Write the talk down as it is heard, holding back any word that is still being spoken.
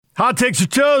Hot Takes or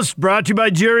Toast, brought to you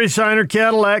by Jerry Seiner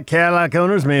Cadillac. Cadillac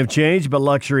owners may have changed, but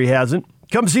luxury hasn't.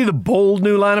 Come see the bold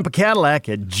new lineup of Cadillac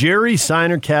at Jerry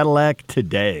Seiner Cadillac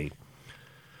today.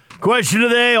 Question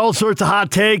today, all sorts of hot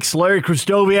takes. Larry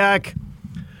Krystkowiak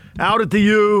out at the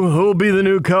U. Who will be the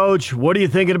new coach? What are you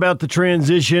thinking about the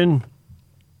transition?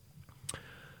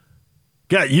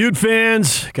 Got Ute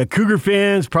fans, got Cougar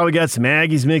fans, probably got some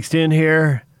Aggies mixed in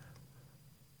here.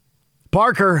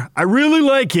 Parker, I really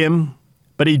like him,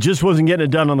 but he just wasn't getting it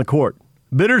done on the court.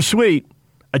 Bittersweet.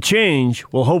 A change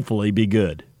will hopefully be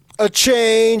good. A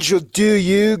change will do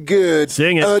you good.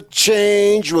 Sing it. A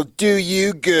change will do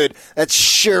you good. That's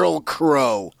Sheryl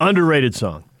Crow. Underrated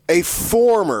song. A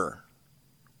former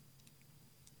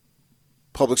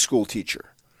public school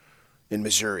teacher in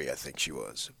Missouri, I think she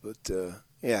was. But,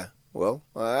 yeah, well,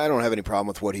 I don't have any problem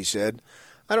with what he said.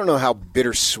 I don't know how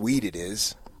bittersweet it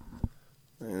is.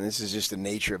 I mean, this is just the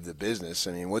nature of the business.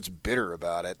 I mean, what's bitter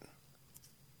about it?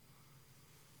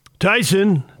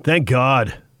 Tyson, thank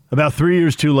God. About 3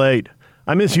 years too late.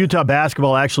 I miss Utah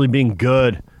basketball actually being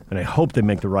good, and I hope they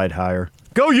make the right hire.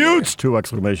 Go Utes! 2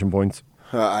 exclamation points.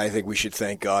 I think we should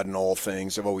thank God in all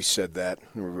things. I've always said that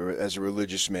as a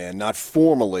religious man. Not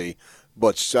formally,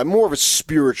 but I'm more of a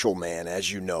spiritual man,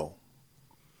 as you know.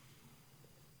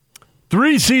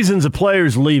 3 seasons of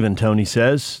players leaving, Tony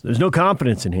says. There's no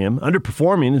confidence in him.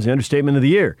 Underperforming is the understatement of the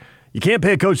year. You can't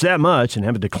pay a coach that much and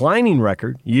have a declining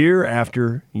record year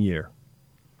after year.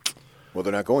 Well,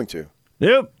 they're not going to.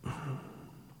 Yep.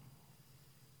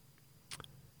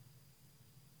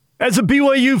 As a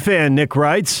BYU fan, Nick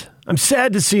writes, I'm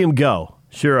sad to see him go.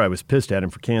 Sure, I was pissed at him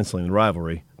for canceling the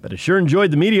rivalry, but I sure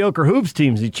enjoyed the mediocre hoops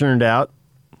teams he churned out.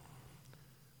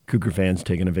 Cougar fans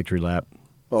taking a victory lap.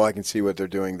 Oh, I can see what they're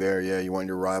doing there. Yeah, you want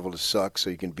your rival to suck so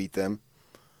you can beat them.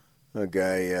 A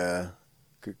guy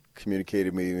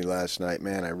communicated with me last night.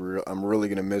 Man, I'm really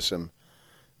going to miss him.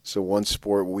 So one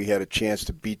sport we had a chance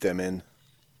to beat them in.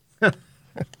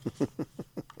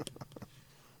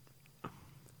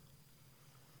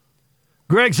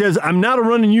 Greg says, I'm not a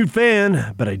Runnin' Ute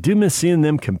fan, but I do miss seeing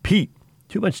them compete.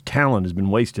 Too much talent has been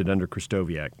wasted under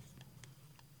Krystkowiak.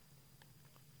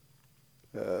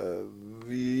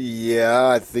 Yeah,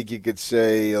 I think you could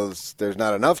say there's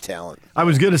not enough talent. I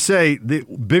was going to say the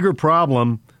bigger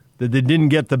problem that they didn't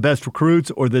get the best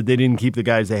recruits or that they didn't keep the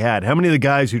guys they had. How many of the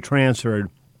guys who transferred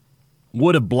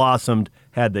would have blossomed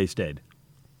had they stayed?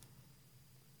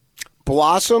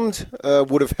 Blossomed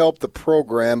would have helped the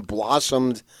program.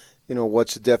 Blossomed,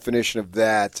 what's the definition of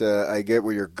that? I get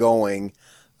where you're going,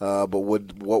 but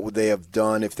what would they have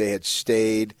done if they had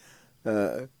stayed?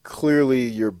 Clearly,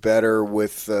 you're better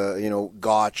with,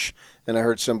 Gotch. And I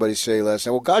heard somebody say last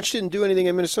night, well, Gotch didn't do anything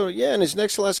in Minnesota. Yeah, in his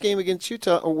next to last game against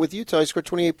Utah, or with Utah, he scored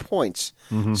 28 points.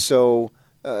 Mm-hmm. So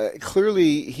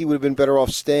clearly, he would have been better off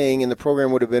staying, and the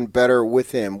program would have been better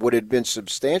with him. Would it have been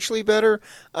substantially better?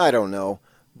 I don't know.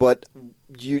 But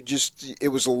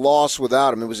it was a loss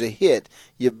without him. It was a hit.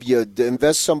 You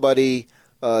invest somebody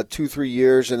 2-3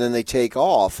 years, and then they take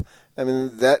off. I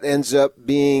mean, that ends up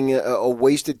being a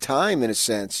wasted time in a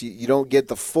sense. You don't get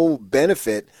the full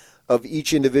benefit of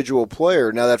each individual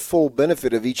player. Now, that full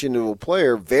benefit of each individual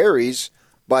player varies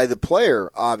by the player,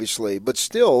 obviously, but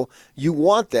still, you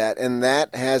want that, and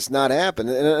that has not happened.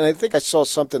 And I think I saw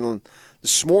something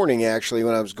this morning, actually,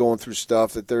 when I was going through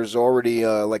stuff, that there's already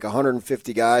like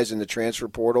 150 guys in the transfer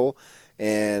portal,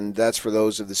 and that's for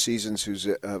those of the seasons who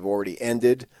have already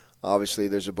ended. Obviously,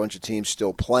 there's a bunch of teams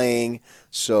still playing.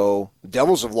 So the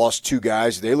Devils have lost 2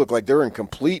 guys. They look like they're in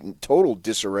complete and total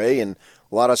disarray, and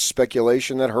a lot of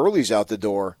speculation that Hurley's out the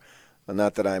door.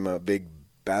 Not that I'm a big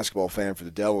basketball fan for the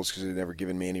Devils because they've never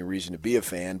given me any reason to be a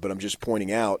fan, but I'm just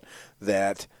pointing out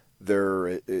that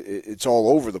it's all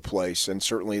over the place, and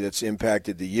certainly that's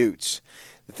impacted the Utes.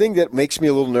 The thing that makes me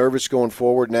a little nervous going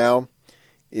forward now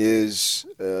is,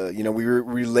 we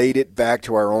relate it back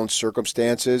to our own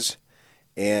circumstances.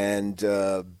 And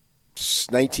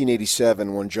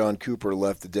 1987, when John Cooper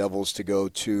left the Devils to go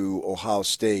to Ohio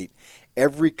State,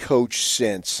 every coach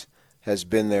since has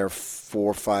been there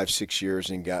 4, 5, 6 years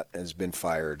and has been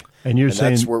fired. And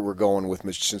saying that's where we're going with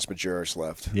since Majerus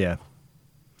left. Yeah.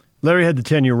 Larry had the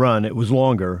 10-year run. It was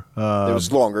longer. It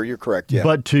was longer. You're correct, yeah.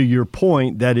 But to your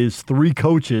point, that is 3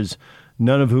 coaches,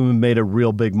 none of whom have made a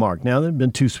real big mark. Now, there have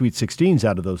been 2 Sweet 16s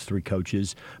out of those 3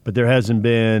 coaches, but there hasn't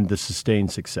been the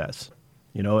sustained success.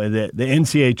 The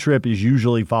NCAA trip is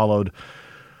usually followed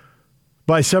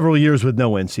by several years with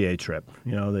no NCAA trip.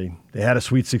 They had a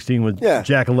Sweet 16 with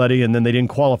Giacoletti, and then they didn't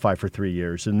qualify for 3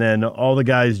 years. And then all the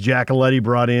guys Giacoletti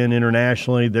brought in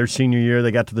internationally, their senior year,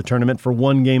 they got to the tournament for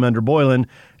 1 game under Boylan,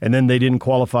 and then they didn't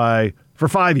qualify for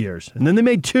 5 years. And then they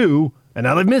made 2 And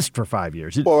now they've missed for 5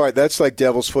 years. Well, all right, that's like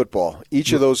Devils football.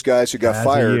 Each of those guys who got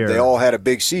fired, they all had a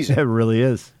big season. It really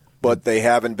is. But they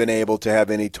haven't been able to have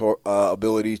any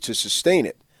ability to sustain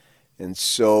it. And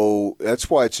so that's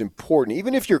why it's important.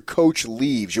 Even if your coach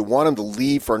leaves, you want him to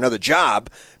leave for another job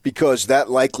because that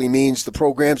likely means the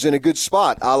program's in a good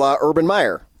spot, a la Urban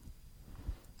Meyer.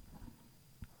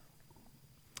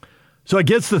 So I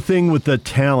guess the thing with the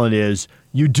talent is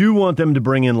you do want them to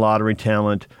bring in lottery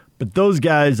talent, but those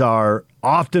guys are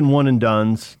often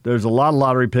one-and-dones. There's a lot of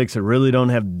lottery picks that really don't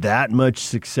have that much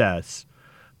success.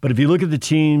 But if you look at the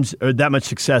teams, or that much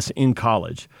success in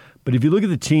college, but if you look at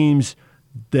the teams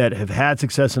that have had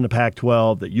success in the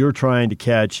Pac-12 that you're trying to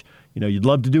catch, you'd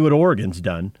love to do what Oregon's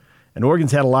done. And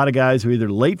Oregon's had a lot of guys who are either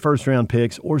late first-round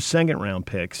picks or second-round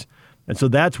picks. And so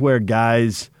that's where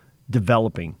guys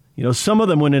developing. Some of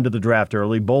them went into the draft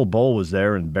early. Bol was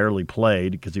there and barely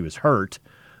played because he was hurt.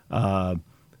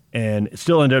 And it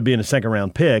still ended up being a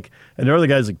second-round pick. And there are other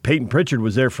guys like Peyton Pritchard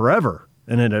was there forever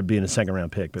and ended up being a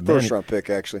second-round pick. But first-round pick,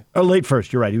 actually. Oh, late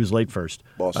first. You're right. He was late first.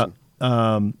 Boston.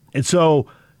 And so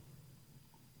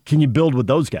can you build with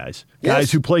those guys? Yes.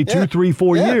 Guys who play 2, 3,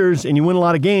 4 years, and you win a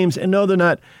lot of games. And no, they're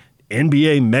not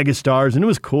NBA megastars. And it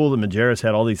was cool that Majerus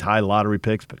had all these high lottery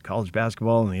picks, but college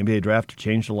basketball and the NBA draft have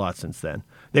changed a lot since then.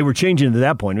 They were changing to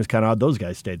that point. It was kind of odd those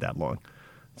guys stayed that long.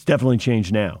 It's definitely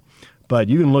changed now. But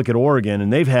you can look at Oregon,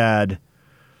 and they've had,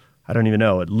 I don't even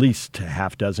know, at least a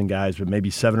half dozen guys, but maybe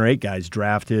 7 or 8 guys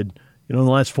drafted, in the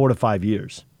last 4 to 5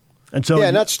 years. And so,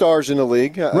 not stars in the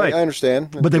league. Right. I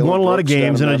understand. But they've won a lot of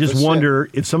games, and I just wonder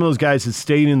if some of those guys had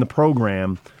stayed in the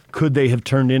program, could they have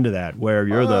turned into that, where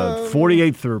you're the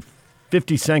 48th or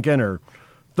 52nd or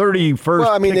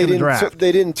 31st pick of the draft?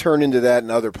 They didn't turn into that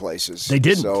in other places. They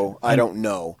didn't. So I don't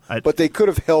know. But they could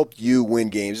have helped you win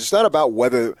games. It's not about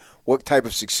what type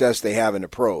of success they have in the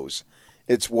pros.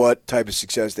 It's what type of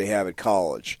success they have at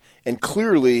college. And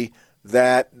clearly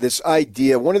that this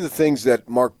idea, one of the things that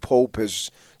Mark Pope has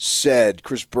said,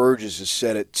 Chris Burgess has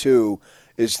said it too,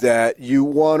 is that you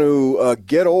want to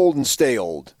get old and stay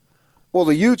old. Well,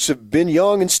 the Utes have been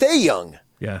young and stay young.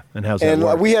 Yeah, and how's that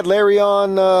work? And we had Larry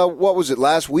on, what was it,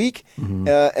 last week? Mm-hmm.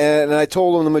 And I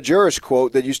told him the Majerus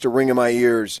quote that used to ring in my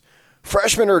ears.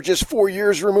 Freshmen are just 4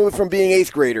 years removed from being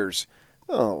 8th graders.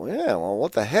 Oh, yeah, well,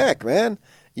 what the heck, man?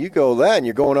 You go that, and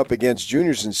you're going up against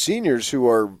juniors and seniors who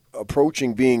are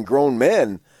approaching being grown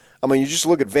men. I mean, you just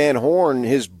look at Van Horn,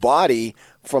 his body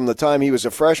from the time he was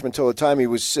a freshman until the time he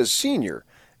was a senior.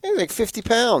 He was like 50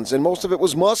 pounds, and most of it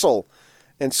was muscle.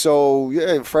 And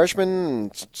so,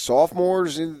 freshmen,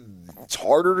 sophomores, it's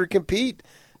harder to compete.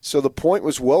 So the point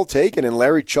was well taken, and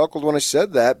Larry chuckled when I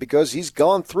said that because he's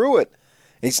gone through it.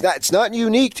 It's not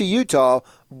unique to Utah,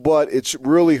 but it's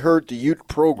really hurt the Ute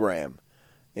program.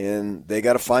 And they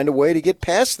got to find a way to get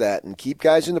past that and keep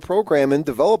guys in the program and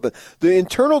develop it. The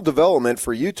internal development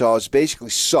for Utah has basically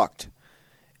sucked.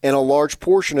 And a large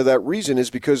portion of that reason is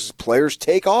because players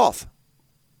take off.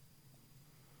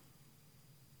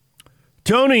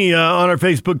 Tony on our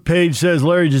Facebook page says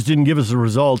Larry just didn't give us the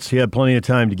results. He had plenty of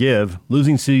time to give.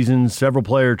 Losing seasons, several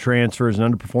player transfers,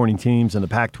 and underperforming teams in the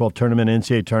Pac-12 tournament,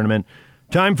 NCAA tournament.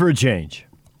 Time for a change.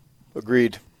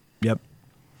 Agreed. Yep.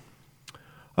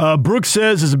 Brooks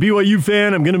says, as a BYU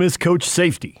fan, I'm going to miss Coach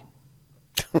Safety.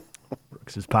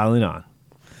 Brooks is piling on.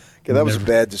 Okay, that was a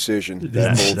bad decision.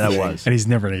 That was. And he's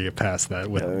never going to get past that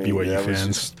with BYU fans.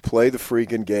 Just play the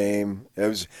freaking game. It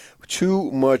was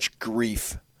too much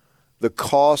grief. The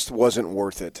cost wasn't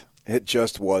worth it. It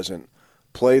just wasn't.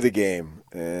 Play the game.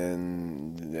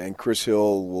 And Chris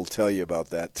Hill will tell you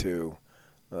about that too.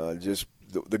 Just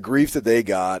the grief that they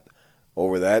got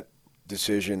over that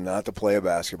decision not to play a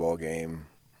basketball game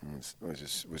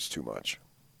was too much.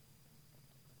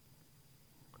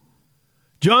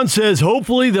 John says,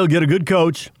 hopefully they'll get a good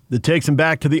coach that takes them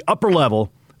back to the upper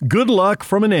level. Good luck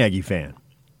from an Aggie fan.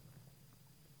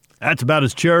 That's about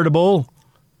as charitable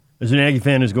as an Aggie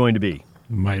fan is going to be.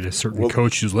 Might a certain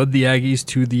coach who's led the Aggies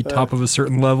to the top of a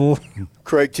certain level.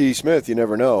 Craig T. Smith, you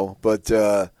never know. But,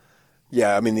 the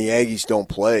Aggies don't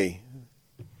play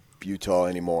Utah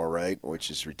anymore, right?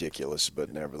 Which is ridiculous,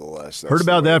 but nevertheless. Heard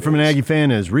about that from an Aggie fan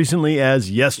as recently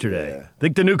as yesterday. Yeah.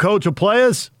 Think the new coach will play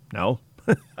us? No,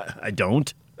 I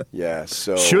don't. Yeah,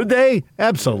 so. Should they?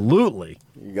 Absolutely.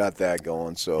 You got that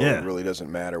going, so yeah. It really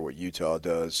doesn't matter what Utah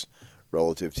does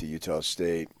relative to Utah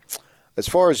State. As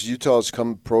far as Utah's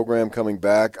program coming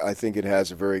back, I think it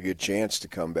has a very good chance to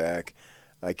come back.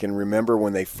 I can remember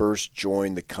when they first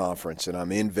joined the conference, and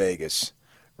I'm in Vegas,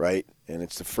 right? And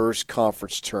it's the first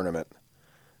conference tournament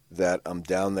that I'm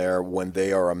down there when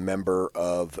they are a member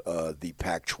of the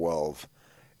Pac-12.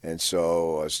 And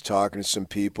so I was talking to some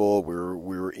people. We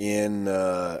were in.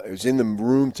 I was in the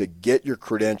room to get your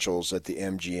credentials at the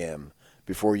MGM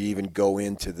before you even go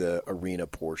into the arena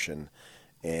portion.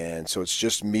 And so it's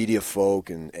just media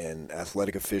folk and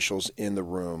athletic officials in the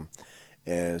room.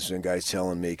 And some guy's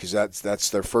telling me, because that's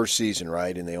their first season,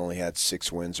 right? And they only had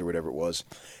 6 wins or whatever it was.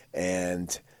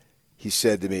 And he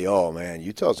said to me, "Oh man,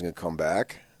 Utah's going to come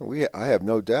back. I have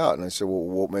no doubt." And I said, "Well,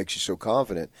 what makes you so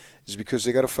confident?" Is because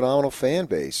they got a phenomenal fan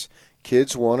base.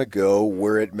 Kids want to go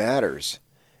where it matters,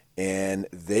 and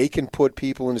they can put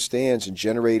people in the stands and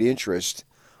generate interest,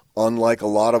 unlike a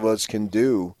lot of us can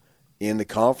do in the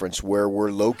conference where we're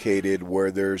located,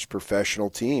 where there's professional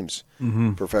teams,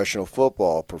 professional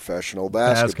football, professional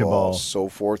basketball, so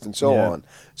forth and so on.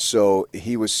 So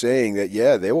he was saying that,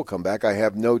 yeah, they will come back. I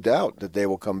have no doubt that they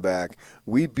will come back.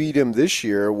 We beat them this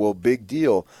year. Well, big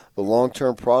deal. The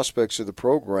long-term prospects of the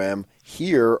program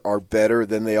here are better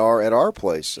than they are at our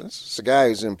place. This is a guy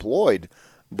who's employed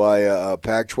by a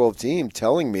Pac-12 team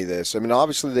telling me this. I mean,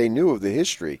 obviously they knew of the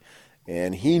history,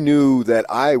 and he knew that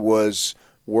I was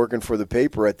working for the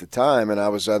paper at the time, and I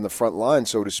was on the front line,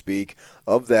 so to speak,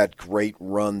 of that great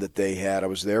run that they had. I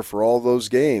was there for all those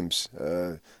games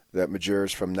that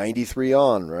Majerus from 93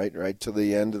 on, right to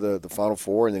the end of the Final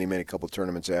Four, and then he made a couple of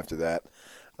tournaments after that.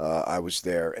 I was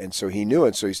there, and so he knew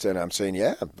it. So he said, I'm saying,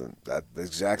 yeah, that's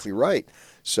exactly right.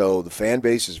 So the fan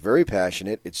base is very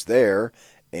passionate. It's there,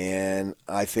 and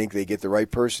I think they get the right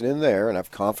person in there, and I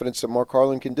have confidence that Mark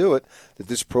Harlan can do it, that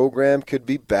this program could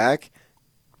be back.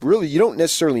 Really, you don't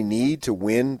necessarily need to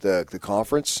win the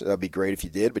conference. That would be great if you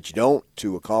did, but you don't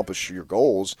to accomplish your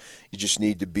goals. You just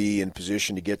need to be in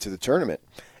position to get to the tournament.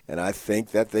 And I think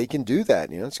that they can do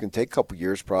that. It's going to take a couple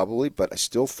years probably, but I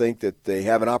still think that they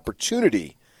have an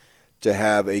opportunity to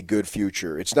have a good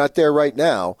future. It's not there right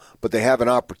now, but they have an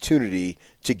opportunity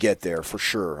to get there for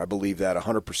sure. I believe that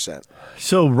 100%.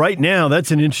 So right now, that's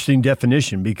an interesting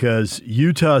definition because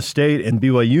Utah State and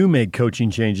BYU made coaching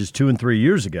changes 2 and 3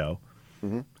 years ago.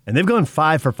 Mm-hmm. And they've gone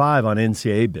 5 for 5 on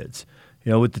NCAA bids.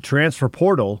 With the transfer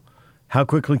portal, how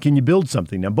quickly can you build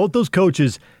something? Now, both those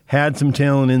coaches had some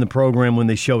talent in the program when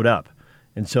they showed up.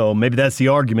 And so maybe that's the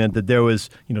argument that there was,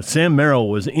 Sam Merrill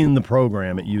was in the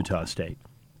program at Utah State.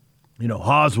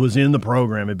 Haas was in the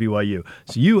program at BYU.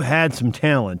 So you had some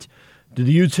talent. Are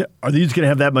the Utes going to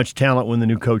have that much talent when the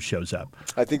new coach shows up?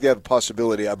 I think they have a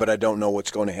possibility, but I don't know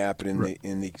what's going to happen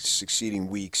in the succeeding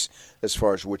weeks as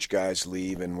far as which guys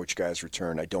leave and which guys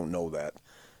return. I don't know that.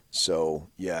 So,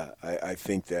 yeah, I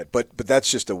think that. But that's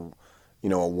just a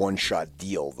one-shot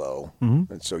deal, though.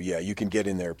 Mm-hmm. And so, yeah, you can get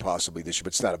in there possibly this year,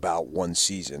 but it's not about one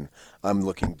season. I'm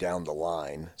looking down the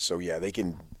line. So, yeah, they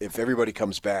can – if everybody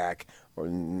comes back – or,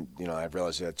 I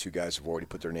realize that 2 guys have already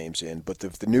put their names in. But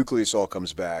if the nucleus all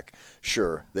comes back,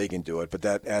 sure, they can do it. But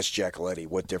ask Giacoletti,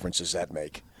 what difference does that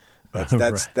make?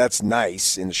 That's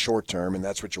nice in the short term, and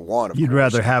that's what you want. You'd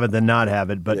rather have it than not have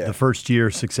it, but the first year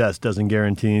success doesn't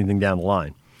guarantee anything down the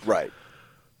line. Right.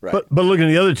 But looking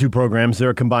at the other 2 programs, they're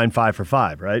a combined 5 for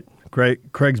 5, right?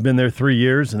 Craig's been there 3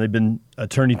 years, and they've been a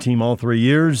tourney team all 3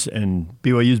 years, and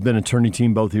BYU's been a tourney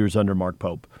team both years under Mark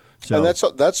Pope. So, and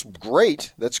that's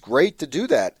great. That's great to do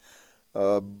that.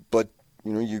 But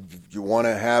you want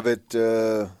to have it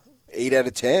 8 out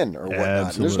of 10 or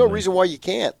whatnot. And there's no reason why you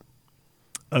can't.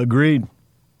 Agreed.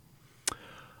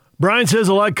 Brian says,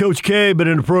 I like Coach K, but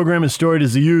in a program as storied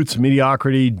as the Utes,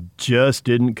 mediocrity just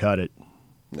didn't cut it.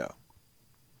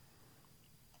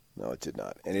 No, it did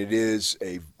not. And it is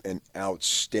an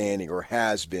outstanding, or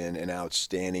has been an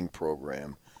outstanding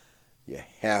program. You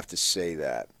have to say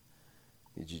that.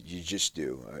 You just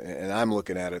do. And I'm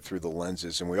looking at it through the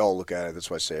lenses, and we all look at it. That's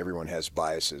why I say everyone has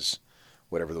biases,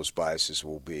 whatever those biases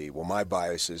will be. Well, my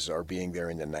biases are being there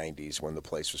in the 90s when the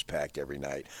place was packed every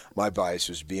night. My bias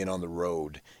was being on the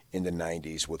road in the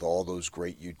 90s with all those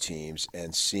great U teams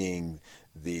and seeing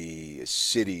the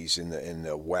cities in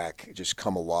the WAC just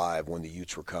come alive when the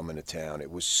Utes were coming to town.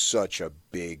 It was such a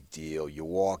big deal. You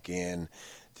walk in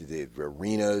to the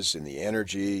arenas and the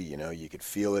energy, you could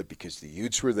feel it because the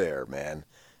Utes were there, man.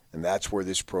 And that's where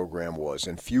this program was.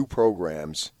 And few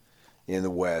programs in the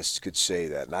West could say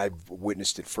that. And I've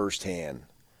witnessed it firsthand.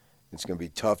 It's going to be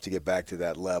tough to get back to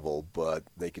that level, but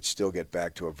they could still get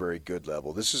back to a very good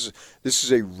level. This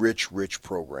is a rich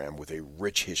program with a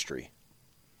rich history.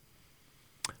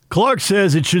 Clark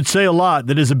says it should say a lot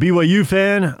that as a BYU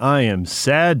fan, I am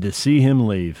sad to see him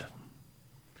leave.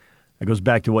 That goes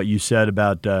back to what you said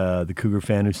about the Cougar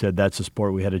fan who said that's a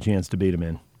sport we had a chance to beat him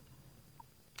in.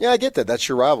 Yeah, I get that. That's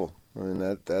your rival. I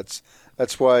mean, that's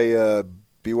why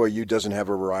BYU doesn't have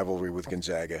a rivalry with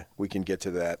Gonzaga. We can get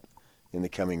to that in the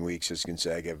coming weeks as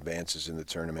Gonzaga advances in the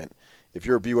tournament. if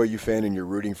you're a BYU fan and you're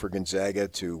rooting for Gonzaga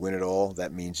to win it all,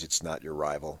 that means it's not your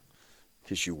rival.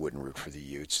 Because you wouldn't root for the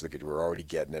Utes. Look, we're already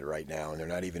getting it right now, and they're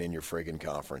not even in your friggin'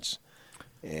 conference.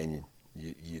 And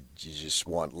you just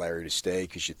want Larry to stay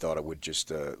because you thought it would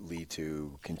just lead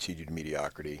to continued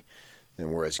mediocrity.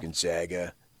 And whereas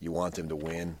Gonzaga, you want them to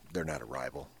win, they're not a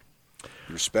rival.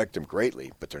 You respect them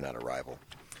greatly, but they're not a rival.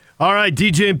 All right,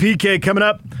 DJ and PK coming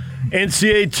up.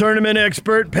 NCAA tournament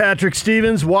expert Patrick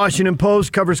Stevens, Washington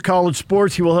Post, covers college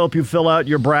sports. He will help you fill out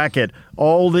your bracket.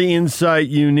 All the insight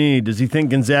you need. Does he think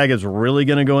Gonzaga is really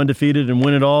going to go undefeated and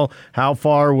win it all? How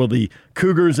far will the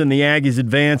Cougars and the Aggies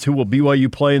advance? Who will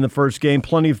BYU play in the first game?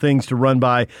 Plenty of things to run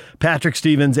by. Patrick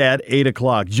Stevens at 8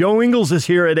 o'clock. Joe Ingles is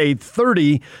here at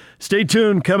 8:30. Stay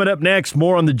tuned. Coming up next,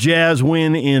 more on the Jazz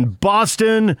win in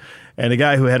Boston and a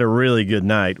guy who had a really good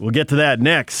night. We'll get to that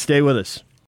next. Stay with us.